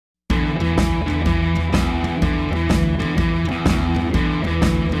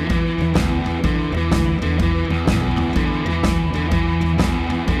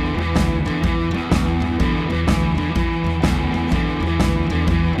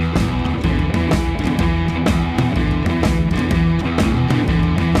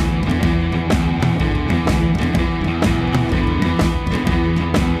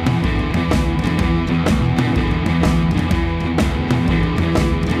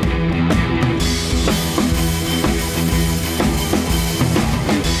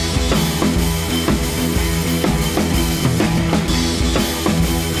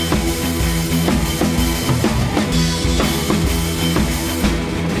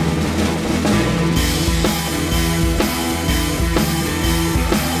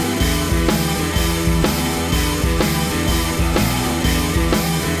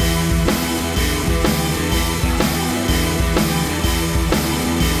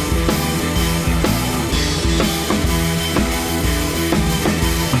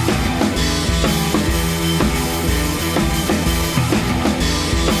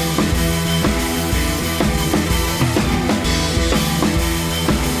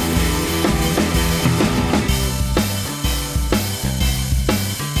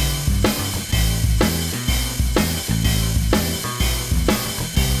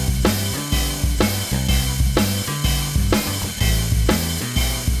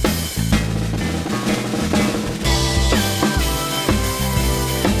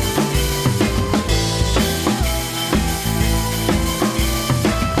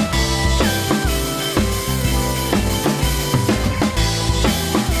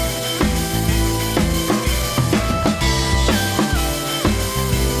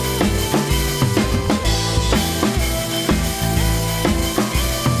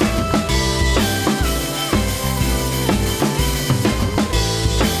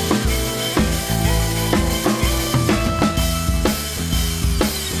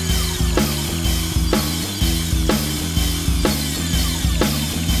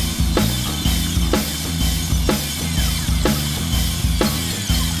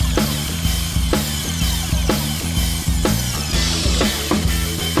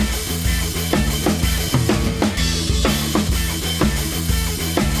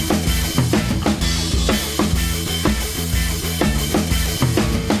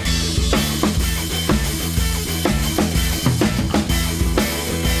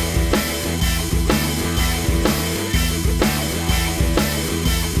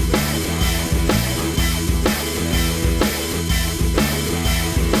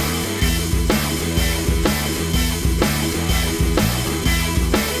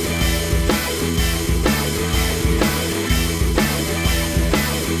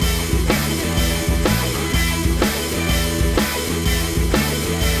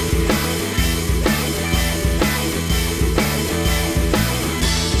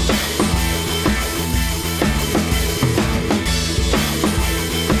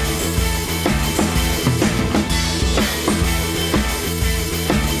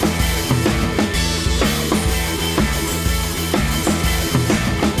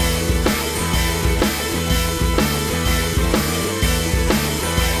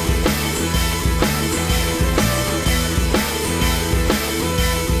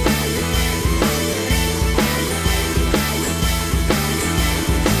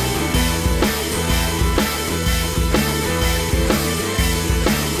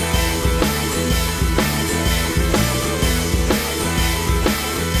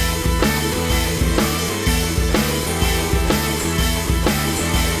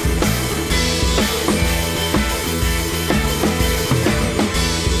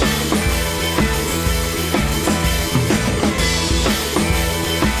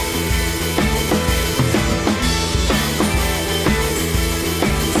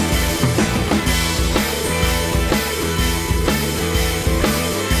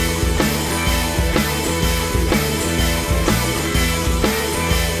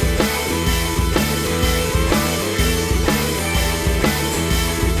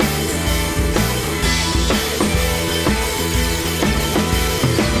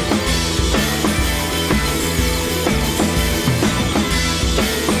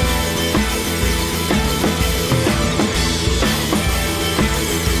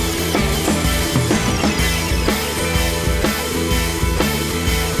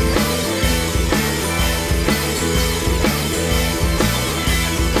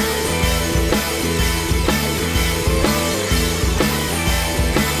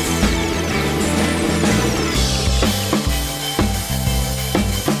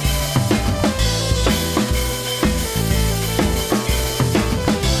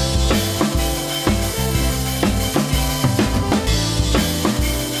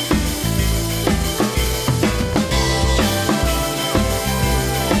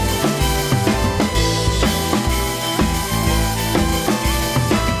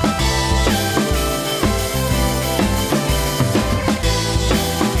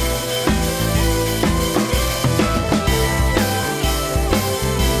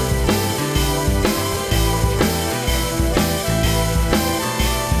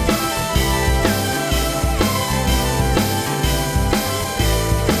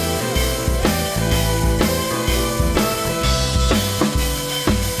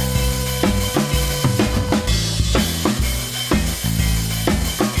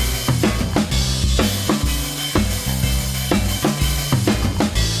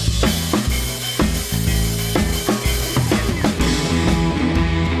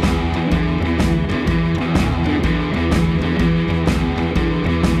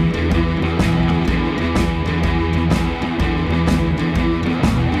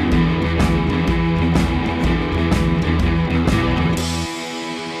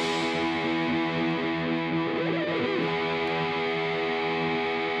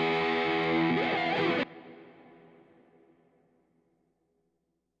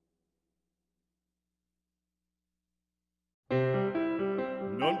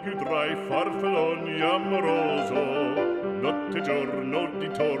più tra i farfalloni amoroso, notte e giorno di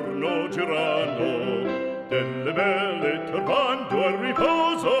torno girando, delle belle turbando al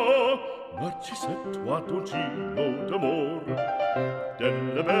riposo, Narcisetto Adolgino d'amor.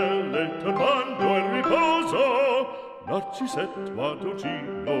 Delle belle turbando al riposo, Narcisetto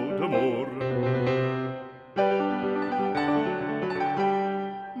Adolgino d'amor.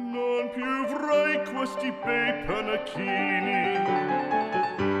 Non più avrai questi bei panacchini,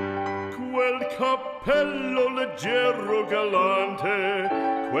 quel cappello leggero galante,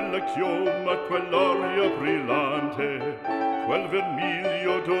 quella chioma, quell'aria brillante, quel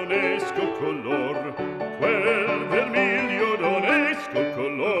vermiglio d'onesco color, quel vermiglio d'onesco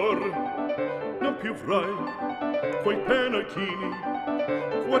color. Non più avrai quei pennacchini,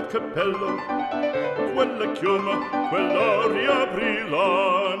 quel cappello, quella chioma, quell'aria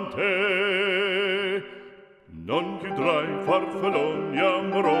brillante. Non più avrai farfalloni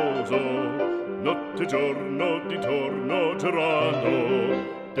amoroso, notte e giorno di torno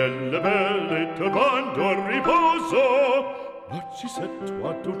girando, delle belle turbando al riposo, Narcisetto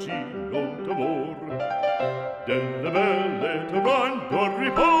Adolgino d'amor. Delle belle turbando al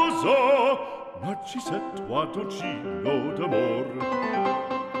riposo, Narcisetto Adolgino d'amor.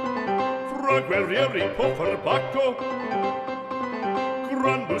 Fra guerrieri può far bacco,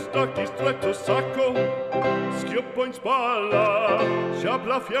 gran bustacchi stretto sacco, schioppo in spalla,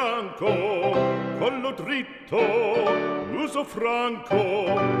 sciabla a fianco, collo dritto, muso franco,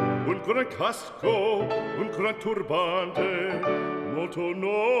 un gran casco, un gran turbante, molto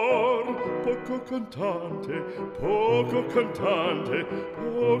onor, poco cantante, poco cantante,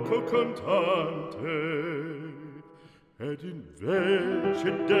 poco cantante. Ed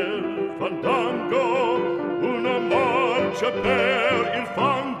invece del fandango una marcia per il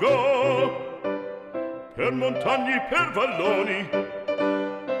fango, per montagne, per valloni,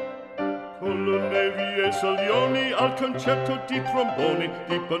 con le nevi e salioni, al concerto di tromboni,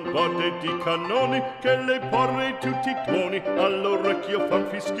 di bombarde e di cannoni, che le porre tutti i tuoni all'orecchio fan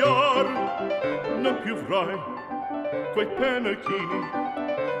fischiar. Non più avrai quei pennacchini,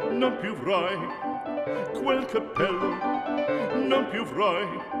 non più avrai quel cappello, non più avrai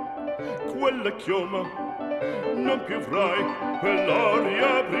quella chioma, non più avrai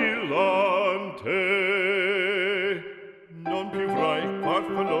quell'aria brillante. Non più avrai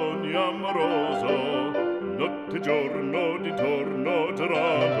farfalloni amoroso, notte e giorno di torno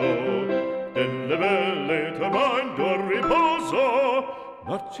girando, delle belle turbando al riposo,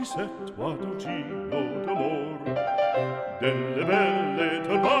 Narcisetto Adolgino d'amor. Delle belle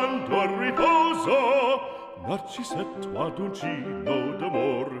turbando al riposo, Narcisetto Adolgino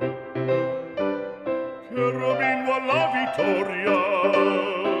d'amor. Cherubino alla vittoria,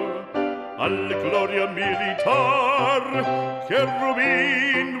 alla gloria militar,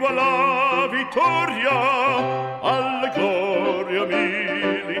 cherubino alla vittoria, alla gloria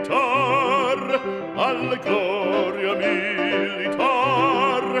militar, alla gloria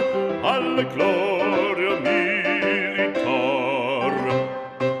militar, alla gloria